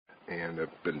and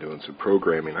I've been doing some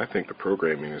programming. I think the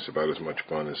programming is about as much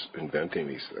fun as inventing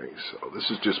these things. So this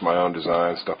is just my own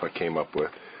design, stuff I came up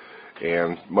with.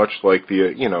 And much like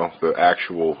the, the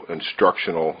actual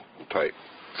instructional type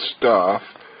stuff,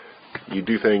 you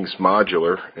do things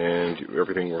modular and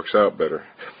everything works out better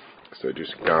instead of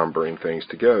just gombering things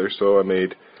together. So I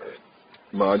made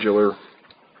modular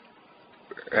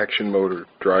action motor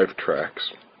drive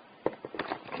tracks.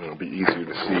 And it'll be easier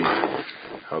to see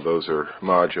how those are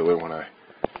modular when I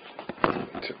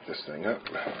tip this thing up.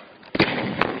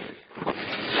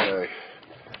 Okay.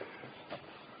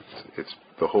 It's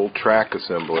the whole track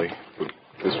assembly.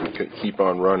 This would keep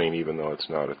on running even though it's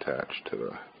not attached to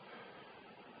the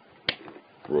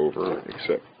rover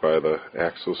except by the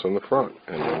axles on the front,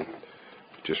 and then it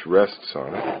just rests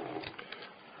on it.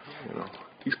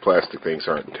 These plastic things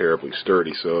aren't terribly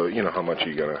sturdy, so you know how much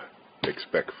you're gonna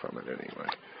expect from it anyway.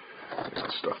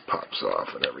 This stuff pops off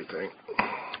and everything.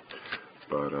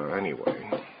 But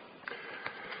anyway,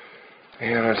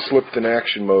 and I slipped an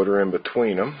action motor in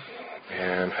between them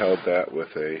and held that with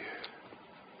a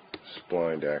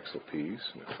splined axle piece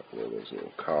and a couple of those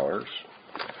little collars.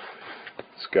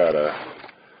 It's got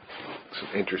some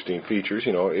interesting features.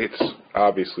 It's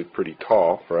obviously pretty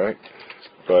tall, right?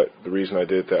 But the reason I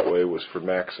did it that way was for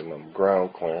maximum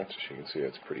ground clearance. As you can see,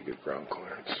 it's pretty good ground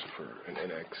clearance for an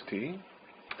NXT.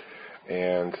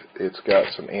 And it's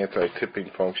got some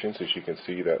anti-tipping functions. As you can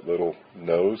see, that little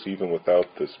nose, even without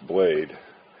this blade,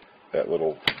 that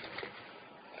little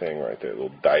thing right there,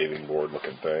 little diving board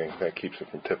looking thing, that keeps it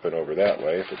from tipping over that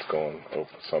way if it's going over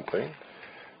something.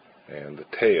 And the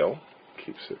tail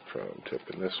keeps it from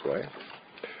tipping this way.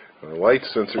 The light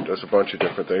sensor does a bunch of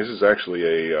different things. This is actually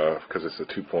because it's a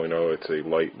 2.0, it's a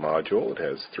light module. It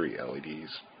has 3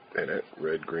 LEDs in it,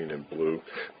 red, green, and blue,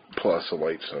 plus a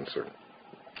light sensor.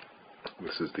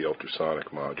 This is the ultrasonic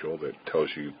module that tells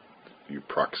you your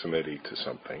proximity to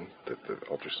something that the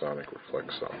ultrasonic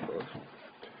reflects off of.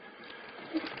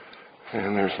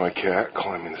 And there's my cat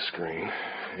climbing the screen.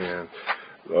 And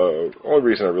the only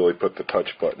reason I really put the touch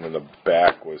button in the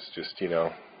back was just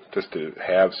to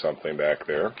have something back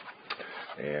there.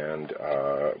 And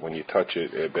when you touch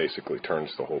it, it basically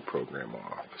turns the whole program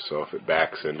off. So if it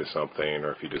backs into something,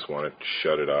 or if you just want to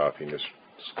shut it off, you can just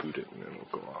scoot it and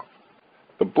it'll go off.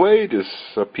 The blade is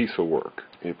a piece of work.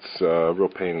 It's a real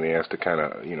pain in the ass to kind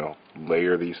of,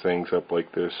 layer these things up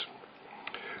like this.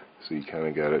 So you kind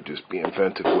of got to just be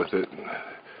inventive with it.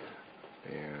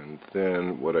 And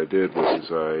then what I did was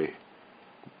I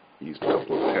used a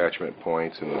couple of attachment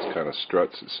points and those kind of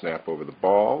struts that snap over the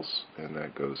balls, and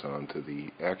that goes onto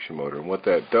the action motor. And what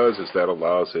that does is that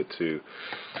allows it to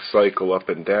cycle up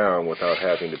and down without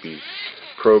having to be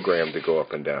programmed to go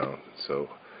up and down. So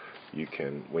you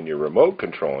can, when you're remote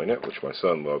controlling it, which my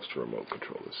son loves to remote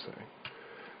control this thing,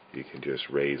 you can just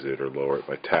raise it or lower it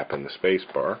by tapping the space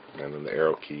bar, and then the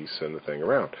arrow keys send the thing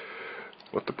around.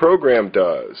 What the program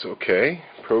does, okay,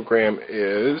 program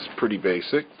is pretty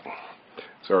basic.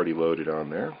 It's already loaded on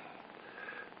there.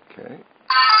 Okay.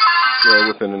 So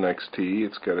within NXT,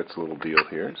 it's got its little deal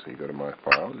here. So you go to My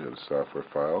Files, you go to Software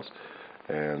Files,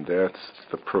 and that's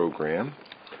the program.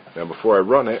 Now before I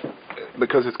run it,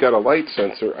 because it's got a light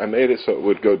sensor, I made it so it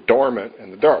would go dormant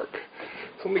in the dark.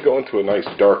 So let me go into a nice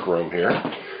dark room here.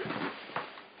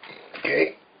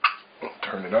 Okay,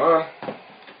 turn it on.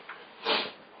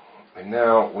 And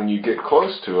now when you get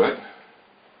close to it,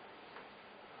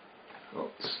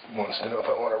 it wants to know if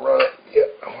I want to run it.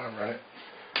 Yeah, I want to run it.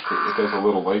 It does a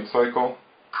little light cycle.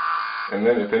 And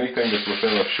then if anything that's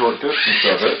within a short distance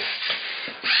of it,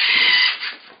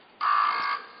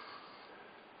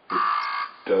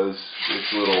 it does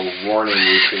its little warning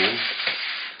routine.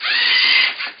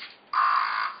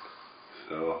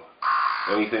 So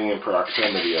anything in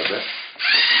proximity of it.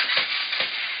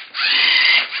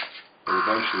 But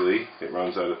eventually it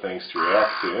runs out of things to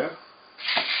react to.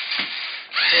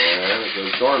 And it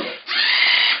goes dormant.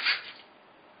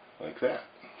 Like that.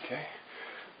 Okay?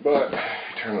 But,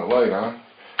 you turn the light on.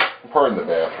 Pardon the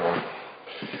bathroom.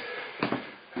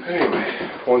 Anyway,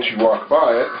 once you walk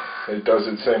by it, it does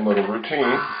its same little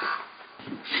routine.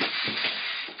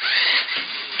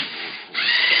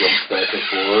 Jumps back and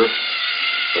forth.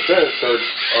 But then it starts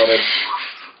on its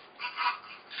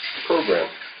program.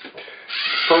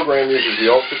 The program uses the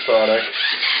ultrasonic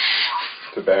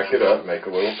to back it up, make a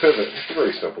little pivot. It's a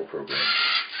very simple program.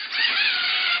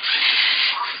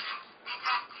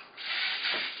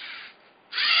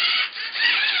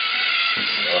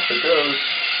 And off it goes.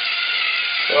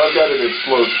 Well, I've got it at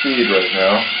slow speed right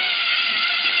now.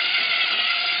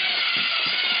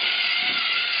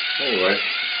 Anyway,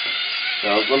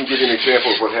 now let me give you an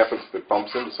example of what happens if it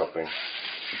bumps into something.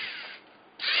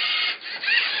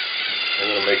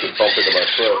 make it bump into my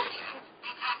foot.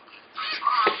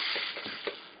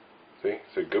 See?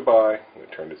 Said goodbye, and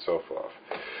it turned itself off.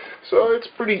 So it's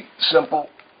pretty simple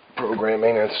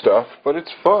programming and stuff, but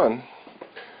it's fun.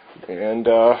 And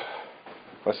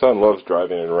my son loves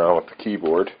driving it around with the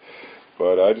keyboard,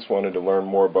 but I just wanted to learn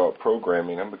more about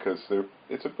programming them because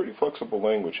it's a pretty flexible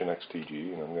language in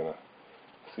XTG, and I'm going to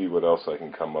see what else I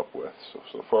can come up with.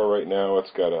 So far right now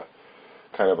it's got a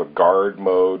kind of a guard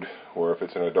mode where if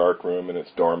it's in a dark room and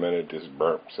it's dormant, it just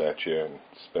burps at you and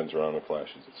spins around and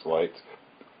flashes its lights.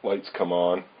 Lights come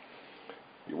on,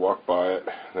 you walk by it,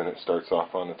 then it starts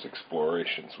off on its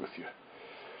explorations with you.